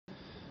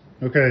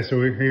Okay, so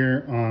we're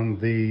here on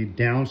the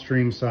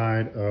downstream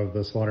side of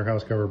the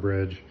slaughterhouse cover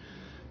bridge.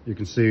 You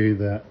can see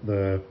that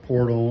the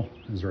portal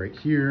is right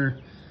here,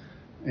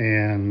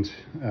 and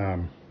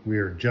we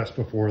are just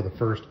before the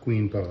first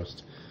queen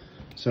post.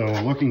 So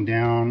looking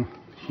down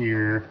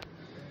here,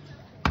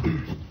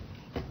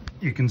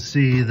 you can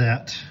see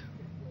that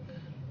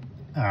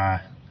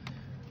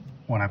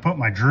when I put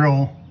my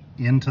drill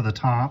into the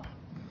top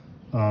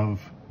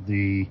of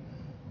the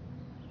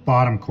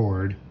bottom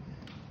chord,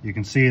 you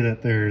can see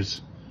that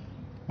there's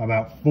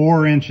about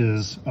 4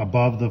 inches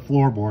above the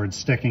floorboard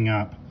sticking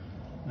up.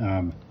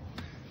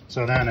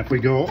 So then if we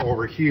go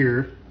over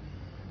here,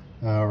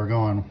 we're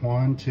going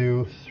 1,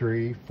 2,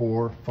 3,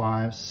 4,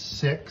 5,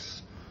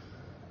 6,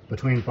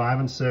 between 5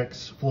 and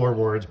 6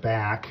 floorboards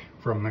back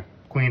from the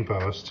queen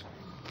post,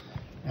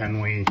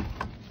 and we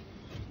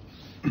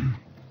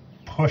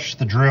push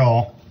the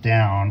drill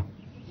down.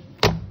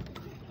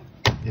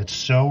 It's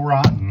so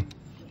rotten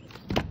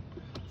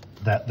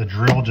that the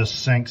drill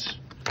just sinks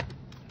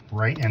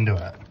right into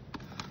it.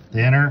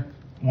 The inner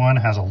one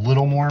has a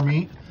little more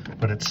meat,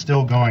 but it's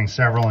still going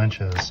several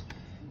inches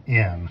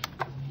in,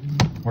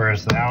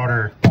 whereas the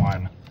outer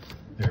one,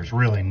 there's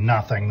really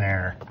nothing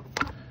there.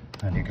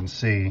 And you can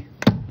see,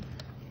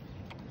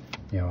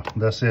 you know,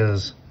 that's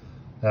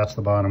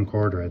the bottom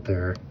chord right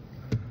there,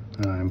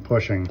 and I'm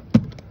pushing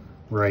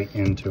right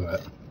into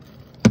it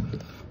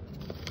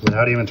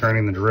without even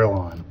turning the drill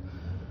on,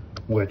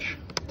 which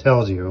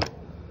tells you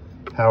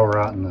how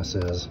rotten this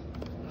is.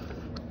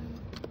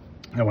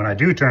 And when I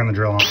do turn the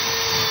drill on,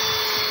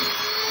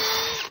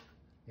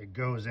 it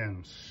goes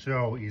in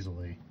so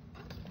easily.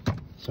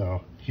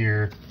 So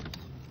here,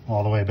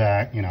 all the way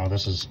back, you know,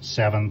 this is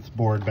 7th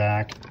board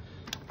back,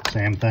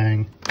 same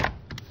thing.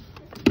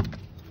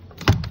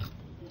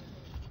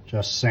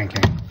 Just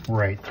sinking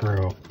right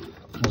through.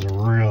 It was a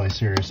really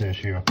serious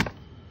issue.